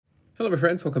Hello, my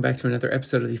friends. Welcome back to another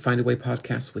episode of the Find a Way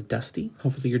podcast with Dusty.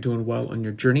 Hopefully you're doing well on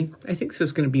your journey. I think this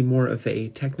is going to be more of a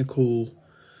technical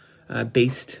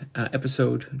based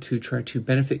episode to try to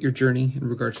benefit your journey in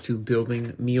regards to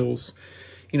building meals.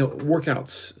 You know,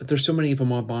 workouts, there's so many of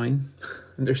them online.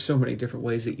 And there's so many different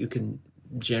ways that you can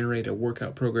generate a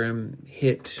workout program,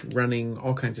 HIIT, running,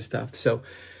 all kinds of stuff. So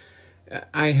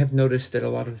I have noticed that a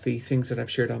lot of the things that I've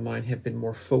shared online have been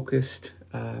more focused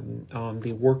on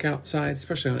the workout side,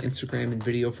 especially on Instagram in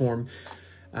video form.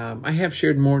 I have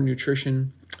shared more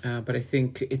nutrition, but I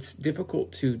think it's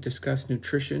difficult to discuss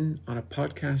nutrition on a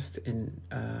podcast and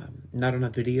not on a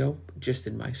video, just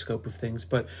in my scope of things.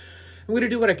 But I'm going to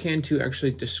do what I can to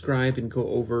actually describe and go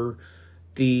over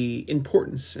the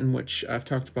importance in which I've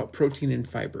talked about protein and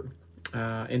fiber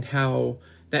and how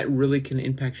that really can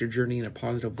impact your journey in a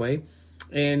positive way.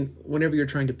 And whenever you're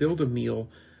trying to build a meal,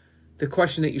 the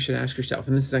question that you should ask yourself,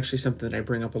 and this is actually something that I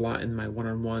bring up a lot in my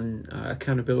one-on-one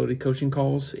accountability coaching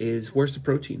calls, is where's the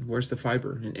protein? Where's the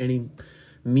fiber? In any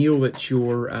meal that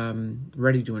you're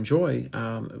ready to enjoy,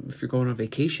 if you're going on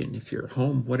vacation, if you're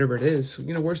home, whatever it is,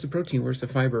 you know, where's the protein? Where's the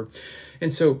fiber?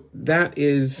 And so that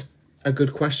is a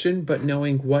good question, but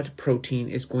knowing what protein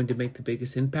is going to make the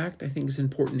biggest impact, I think is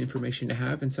important information to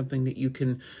have and something that you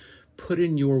can put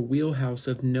in your wheelhouse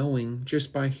of knowing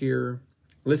just by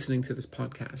listening to this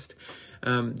podcast.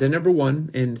 The number one,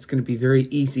 and it's going to be very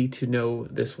easy to know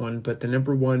this one, but the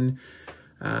number one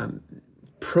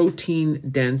protein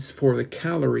dense for the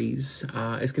calories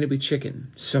is going to be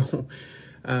chicken. So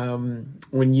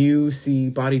when you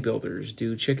see bodybuilders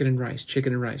do chicken and rice,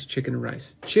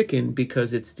 chicken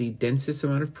because it's the densest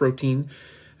amount of protein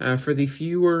for the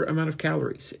fewer amount of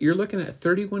calories. You're looking at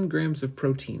 31 grams of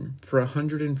protein for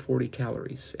 140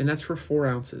 calories, and that's for 4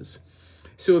 ounces.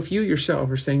 So if you yourself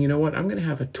are saying, you know what, I'm going to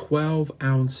have a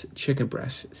 12-ounce chicken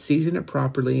breast, season it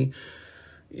properly.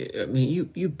 I mean,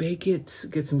 you bake it,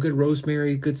 get some good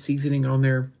rosemary, good seasoning on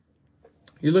there.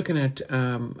 You're looking at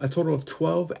a total of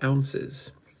 12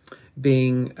 ounces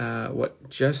being,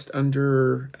 just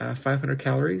under 500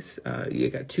 calories. You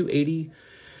got 280,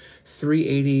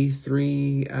 380,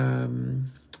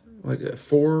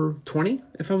 420,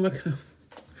 if I'm looking.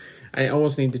 I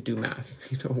almost need to do math.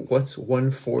 You know, what's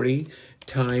 140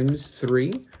 times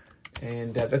 3?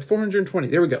 And that's 420.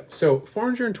 There we go. So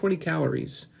 420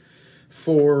 calories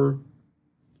for,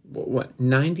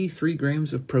 93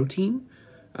 grams of protein?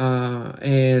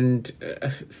 And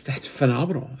that's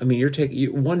phenomenal. I mean, you're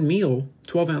taking one meal,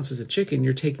 12 ounces of chicken,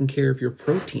 you're taking care of your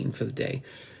protein for the day.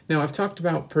 Now, I've talked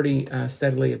about pretty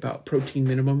steadily about protein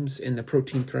minimums and the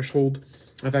protein threshold.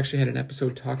 I've actually had an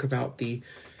episode talk about the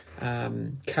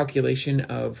calculation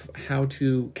of how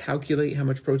to calculate how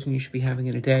much protein you should be having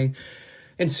in a day.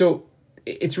 And so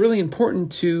it's really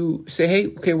important to say, hey,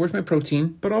 okay, where's my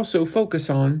protein? But also focus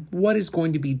on what is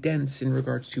going to be dense in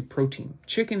regards to protein.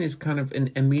 Chicken is kind of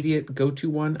an immediate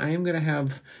go-to one. I am going to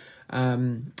have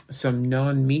some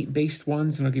non-meat based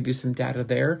ones, and I'll give you some data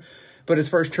there. But as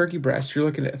far as turkey breast, you're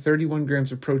looking at 31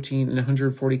 grams of protein and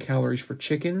 140 calories for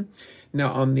chicken.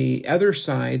 Now, on the other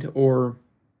side, or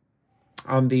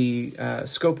on the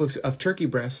scope of turkey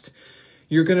breast,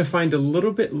 you're going to find a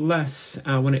little bit less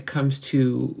when it comes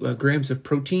to grams of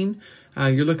protein.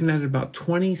 You're looking at about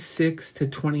 26 to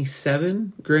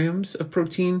 27 grams of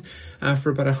protein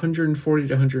for about 140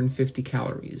 to 150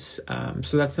 calories.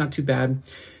 So that's not too bad.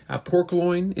 Pork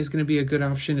loin is going to be a good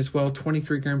option as well.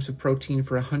 23 grams of protein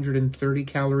for 130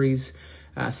 calories.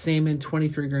 Salmon,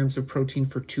 23 grams of protein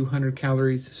for 200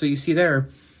 calories. So you see there,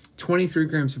 23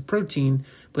 grams of protein,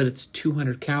 but it's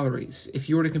 200 calories. If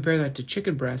you were to compare that to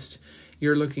chicken breast,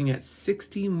 you're looking at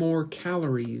 60 more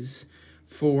calories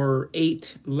for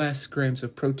 8 less grams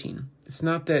of protein. It's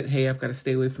not that, hey, I've got to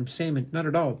stay away from salmon. Not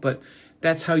at all. But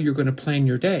that's how you're going to plan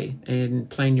your day and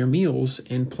plan your meals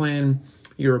and plan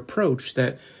your approach,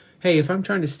 that, hey, if I'm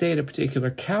trying to stay at a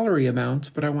particular calorie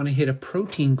amount, but I want to hit a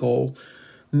protein goal,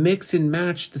 mix and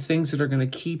match the things that are going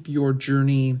to keep your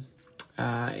journey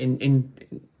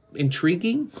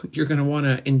intriguing. You're going to want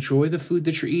to enjoy the food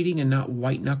that you're eating and not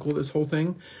white knuckle this whole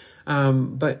thing.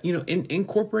 But, you know,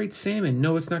 incorporate salmon.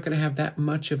 No, it's not going to have that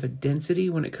much of a density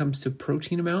when it comes to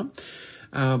protein amount,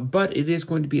 but it is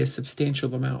going to be a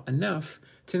substantial amount, enough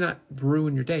to not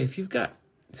ruin your day. If you've got,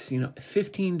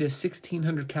 15 to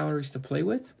 1,600 calories to play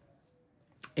with,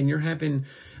 and you're having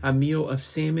a meal of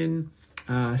salmon,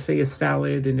 say a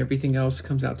salad and everything else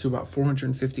comes out to about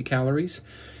 450 calories.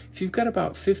 If you've got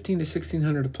about 15 to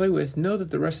 1,600 to play with, know that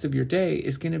the rest of your day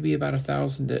is going to be about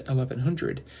 1,000 to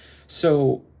 1,100.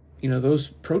 So, those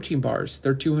protein bars,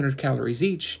 they're 200 calories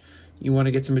each. You want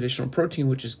to get some additional protein,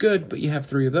 which is good, but you have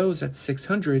 3 of those, that's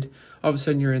 600. All of a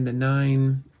sudden you're in the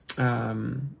well,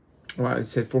 I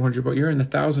said 400, but you're in the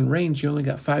 1,000 range. You only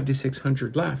got 500 to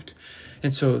 600 left.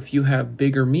 And so if you have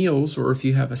bigger meals, or if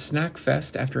you have a snack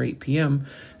fest after 8 p.m.,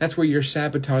 that's where you're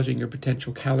sabotaging your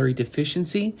potential calorie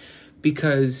deficiency,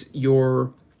 because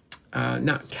you're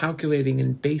not calculating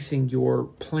and basing your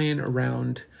plan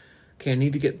around, okay, I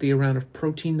need to get the amount of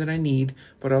protein that I need,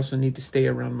 but I also need to stay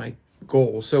around my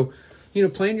goal. So,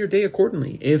 plan your day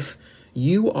accordingly. If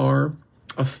you are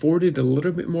afforded a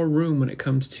little bit more room when it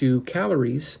comes to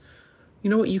calories, you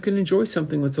know what, you can enjoy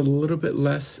something that's a little bit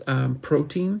less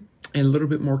protein and a little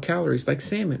bit more calories, like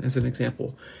salmon as an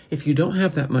example. If you don't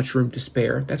have that much room to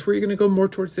spare, that's where you're going to go more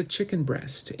towards the chicken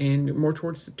breast and more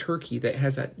towards the turkey that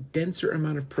has that denser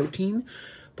amount of protein,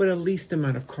 but a least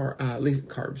amount of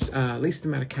least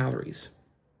amount of calories.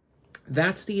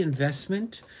 That's the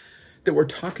investment that we're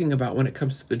talking about when it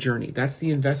comes to the journey. That's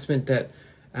the investment that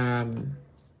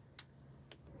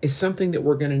is something that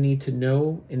we're going to need to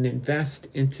know and invest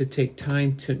and to take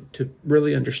time to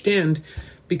really understand,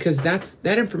 because that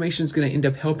information is going to end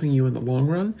up helping you in the long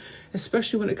run,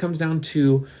 especially when it comes down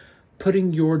to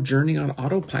putting your journey on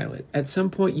autopilot. At some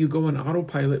point, you go on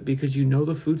autopilot because you know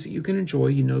the foods that you can enjoy,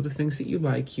 you know the things that you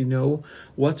like, you know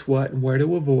what's what and where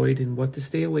to avoid and what to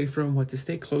stay away from, what to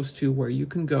stay close to, where you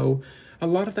can go. A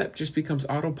lot of that just becomes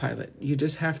autopilot. You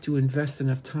just have to invest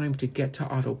enough time to get to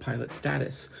autopilot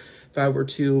status. If I were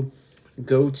to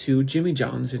go to Jimmy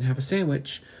John's and have a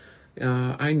sandwich,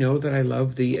 I know that I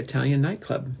love the Italian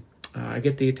nightclub. I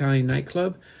get the Italian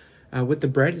nightclub. With the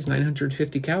bread is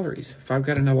 950 calories. If I've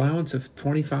got an allowance of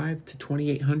 25 to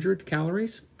 2,800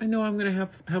 calories, I know I'm going to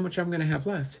have how much I'm going to have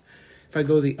left. If I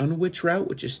go the unwich route,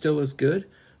 which is still as good,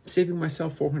 I'm saving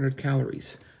myself 400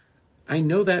 calories. I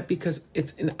know that because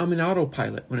I'm in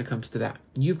autopilot when it comes to that.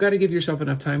 You've got to give yourself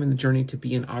enough time in the journey to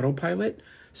be in autopilot,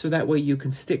 so that way you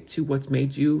can stick to what's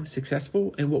made you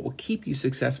successful and what will keep you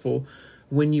successful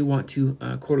when you want to,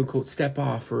 quote unquote, step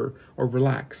off or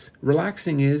relax.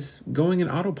 Relaxing is going in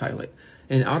autopilot,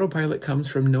 and autopilot comes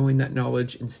from knowing that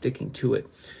knowledge and sticking to it.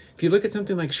 If you look at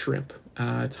something like shrimp,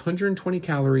 it's 120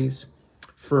 calories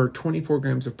for 24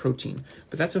 grams of protein,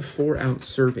 but that's a 4-ounce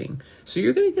serving. So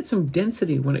you're going to get some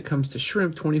density when it comes to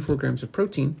shrimp. 24 grams of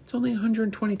protein, it's only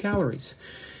 120 calories.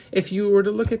 If you were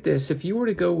to look at this, if you were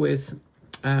to go with,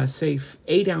 say,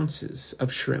 8 ounces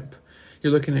of shrimp,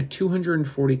 you're looking at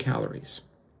 240 calories.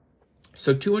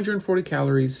 So 240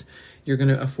 calories, you're going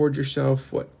to afford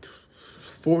yourself,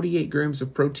 48 grams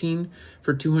of protein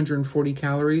for 240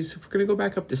 calories. If we're going to go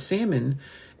back up to salmon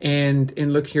and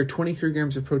look here, 23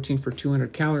 grams of protein for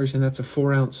 200 calories, and that's a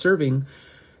 4-ounce serving,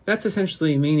 that's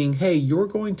essentially meaning, hey, you're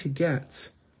going to get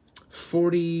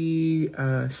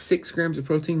 46 grams of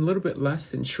protein, a little bit less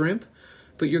than shrimp,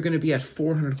 but you're going to be at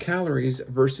 400 calories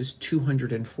versus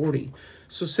 240.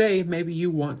 So say maybe you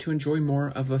want to enjoy more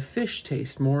of a fish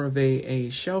taste, more of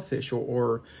a shellfish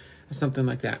or something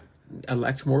like that.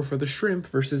 Elect more for the shrimp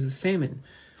versus the salmon.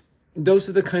 Those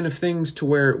are the kind of things to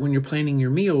where when you're planning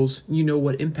your meals, you know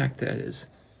what impact that is.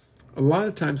 A lot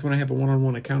of times when I have a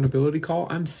one-on-one accountability call,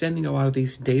 I'm sending a lot of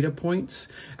these data points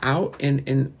out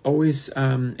and always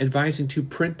advising to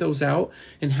print those out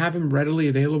and have them readily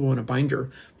available in a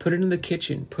binder. Put it in the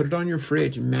kitchen, put it on your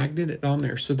fridge, magnet it on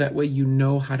there, so that way you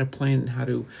know how to plan and how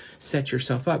to set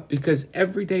yourself up, because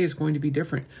every day is going to be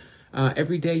different.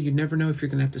 Every day, you never know if you're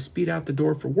going to have to speed out the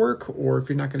door for work or if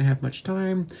you're not going to have much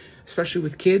time. Especially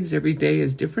with kids, every day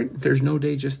is different. There's no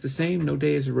day just the same. No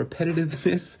day is a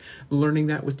repetitiveness. Learning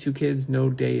that with 2 kids, no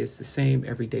day is the same.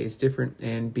 Every day is different.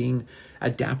 And being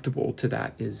adaptable to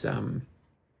that is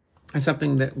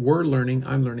something that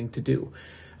I'm learning to do.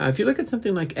 If you look at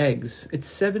something like eggs, it's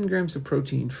 7 grams of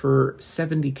protein for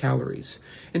 70 calories.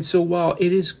 And so while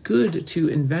it is good to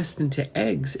invest into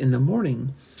eggs in the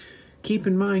morning, keep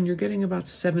in mind, you're getting about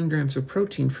 7 grams of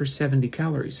protein for 70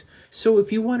 calories. So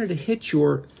if you wanted to hit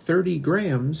your 30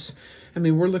 grams,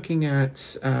 we're looking at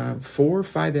 4 or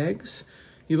 5 eggs.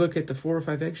 You look at the 4 or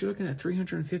 5 eggs, you're looking at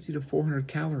 350 to 400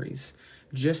 calories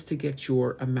just to get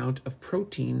your amount of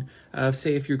protein,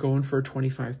 say if you're going for a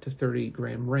 25 to 30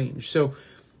 gram range. So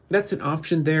that's an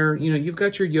option there. You've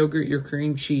got your yogurt, your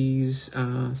cream cheese,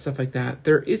 stuff like that.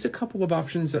 There is a couple of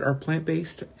options that are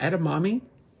plant-based. Edamame,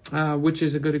 which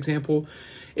is a good example.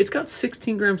 It's got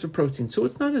 16 grams of protein, so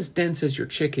it's not as dense as your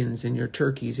chickens and your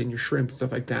turkeys and your shrimp and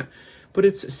stuff like that. But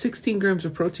it's 16 grams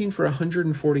of protein for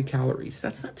 140 calories.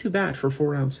 That's not too bad for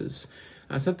 4 ounces.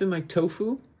 Something like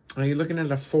tofu, you're looking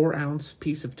at a 4-ounce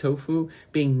piece of tofu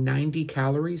being 90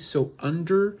 calories, so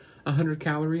under 100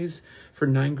 calories for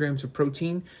 9 grams of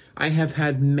protein. I have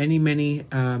had many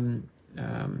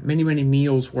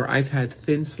meals where I've had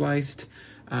thin sliced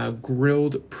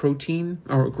grilled protein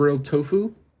or grilled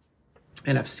tofu,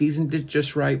 and I've seasoned it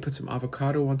just right, put some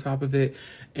avocado on top of it,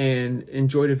 and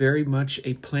enjoyed a very much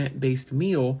a plant-based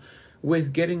meal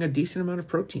with getting a decent amount of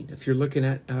protein. If you're looking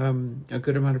at a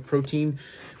good amount of protein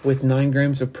with 9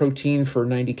 grams of protein for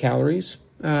 90 calories,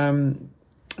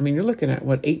 you're looking at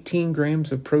 18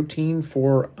 grams of protein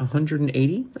for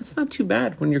 180. That's not too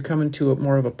bad when you're coming to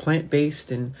more of a plant-based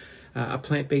and a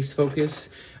plant-based focus.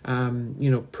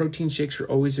 Protein shakes are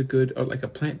always a good, or like a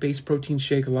plant-based protein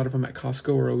shake. A lot of them at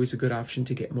Costco are always a good option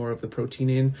to get more of the protein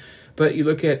in. But you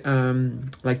look at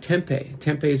like tempeh.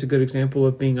 Tempeh is a good example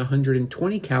of being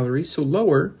 120 calories, so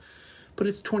lower, but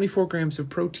it's 24 grams of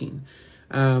protein.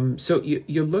 So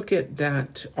you look at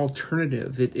that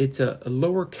alternative. It's a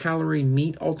lower calorie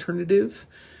meat alternative,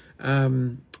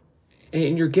 and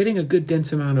you're getting a good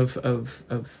dense amount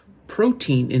of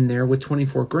protein in there with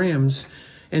 24 grams,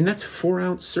 and that's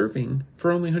 4-ounce serving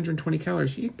for only 120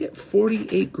 calories. You get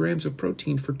 48 grams of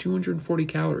protein for 240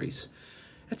 calories.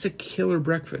 That's a killer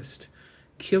breakfast.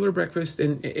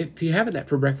 And if you have that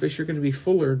for breakfast, you're going to be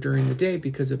fuller during the day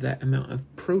because of that amount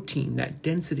of protein, that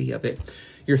density of it.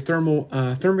 Your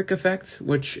thermic effect,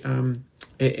 which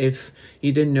if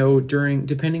you didn't know,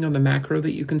 depending on the macro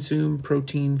that you consume,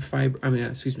 protein,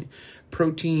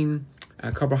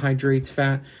 carbohydrates,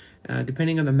 fat,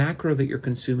 depending on the macro that you're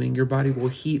consuming, your body will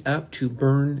heat up to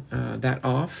burn that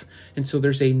off. And so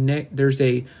there's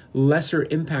a lesser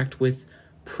impact with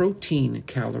protein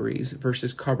calories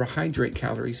versus carbohydrate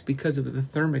calories because of the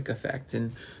thermic effect.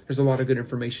 And there's a lot of good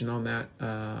information on that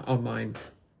online.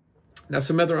 Now,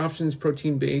 some other options,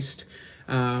 protein-based,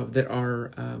 that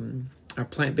are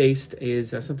plant-based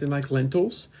is something like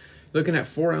lentils. Looking at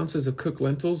 4 ounces of cooked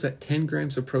lentils at 10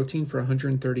 grams of protein for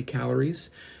 130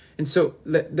 calories. And so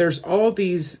there's all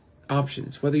these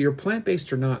options, whether you're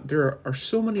plant-based or not. There are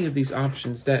so many of these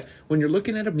options that when you're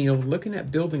looking at a meal, looking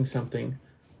at building something,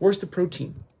 where's the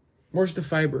protein? Where's the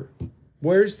fiber?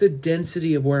 Where's the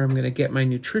density of where I'm going to get my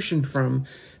nutrition from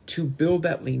to build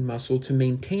that lean muscle, to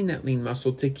maintain that lean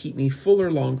muscle, to keep me fuller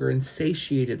longer and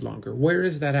satiated longer? Where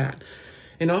is that at?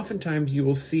 And oftentimes you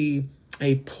will see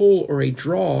a pull or a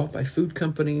draw by food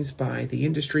companies, by the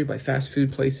industry, by fast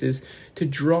food places to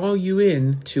draw you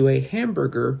in to a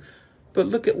hamburger. But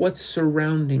look at what's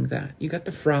surrounding that. You got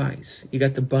the fries, you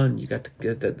got the bun, you got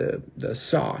the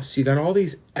sauce, you got all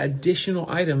these additional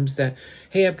items that,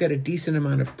 hey, I've got a decent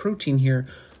amount of protein here,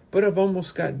 but I've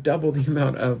almost got double the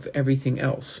amount of everything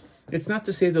else. It's not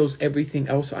to say those everything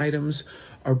else items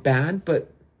are bad,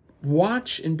 but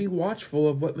watch and be watchful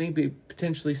of what may be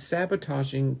potentially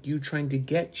sabotaging you trying to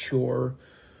get your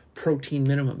protein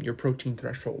minimum, your protein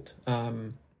threshold.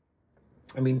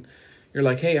 You're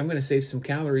like, hey, I'm going to save some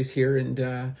calories here, and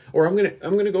or I'm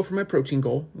going to go for my protein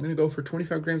goal. I'm going to go for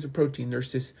 25 grams of protein.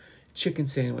 There's this chicken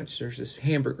sandwich, there's this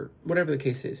hamburger, whatever the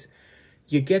case is.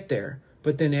 You get there,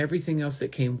 but then everything else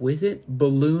that came with it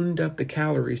ballooned up the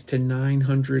calories to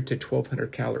 900 to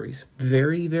 1,200 calories.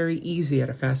 Very, very easy at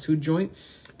a fast food joint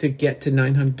to get to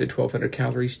 900 to 1,200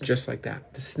 calories just like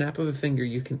that. The snap of a finger,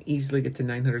 you can easily get to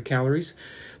 900 calories.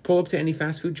 Pull up to any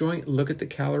fast food joint, look at the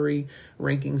calorie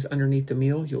rankings underneath the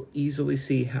meal. You'll easily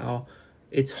see how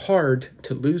it's hard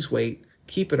to lose weight,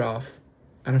 keep it off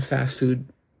on a fast food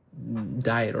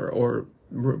diet or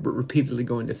repeatedly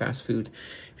going to fast food.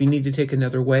 If you need to take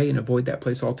another way and avoid that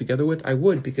place altogether I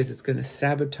would, because it's going to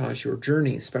sabotage your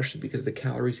journey, especially because the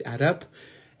calories add up.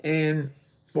 And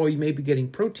while you may be getting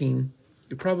protein,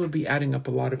 you'll probably be adding up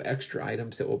a lot of extra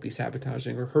items that will be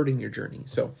sabotaging or hurting your journey.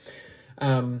 So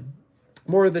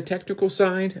more of the technical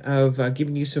side of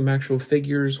giving you some actual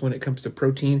figures when it comes to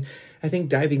protein. I think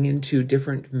diving into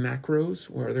different macros,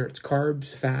 whether it's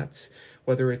carbs, fats,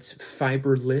 whether it's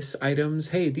fiberless items.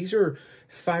 Hey, these are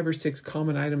 5 or 6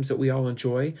 common items that we all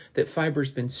enjoy that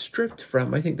fiber's been stripped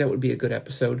from. I think that would be a good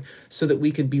episode so that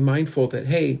we can be mindful that,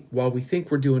 hey, while we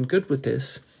think we're doing good with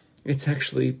this, it's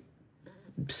actually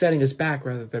setting us back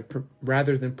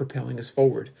rather than propelling us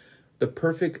forward. The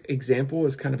perfect example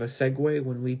is kind of a segue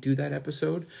when we do that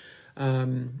episode.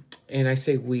 And I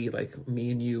say we, like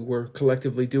me and you, we're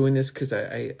collectively doing this because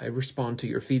I respond to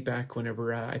your feedback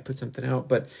whenever I put something out.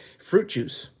 But fruit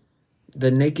juice, the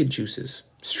naked juices,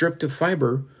 stripped of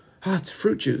fiber, it's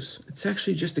fruit juice. It's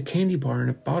actually just a candy bar in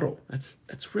a bottle.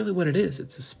 That's really what it is.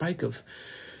 It's a spike of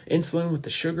insulin with the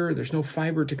sugar. There's no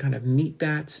fiber to kind of meet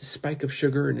that spike of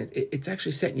sugar, and it's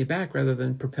actually setting you back rather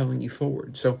than propelling you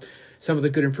forward. So some of the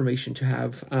good information to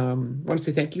have. I want to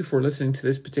say thank you for listening to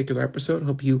this particular episode.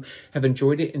 Hope you have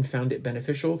enjoyed it and found it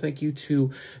beneficial. Thank you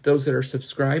to those that are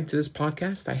subscribed to this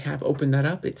podcast. I have opened that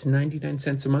up. It's 99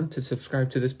 cents a month to subscribe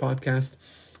to this podcast.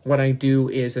 what I do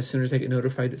is, as soon as I get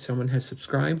notified that someone has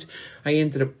subscribed, I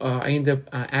end up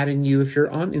adding you, if you're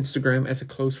on Instagram, as a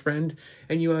close friend,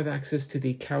 and you have access to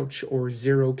the Couch or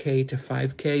 0K to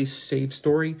 5K Save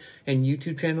Story and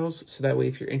YouTube channels. So that way,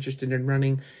 if you're interested in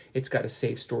running, it's got a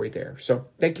save story there. So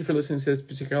thank you for listening to this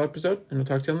particular episode, and I'll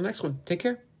talk to you on the next one. Take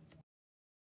care.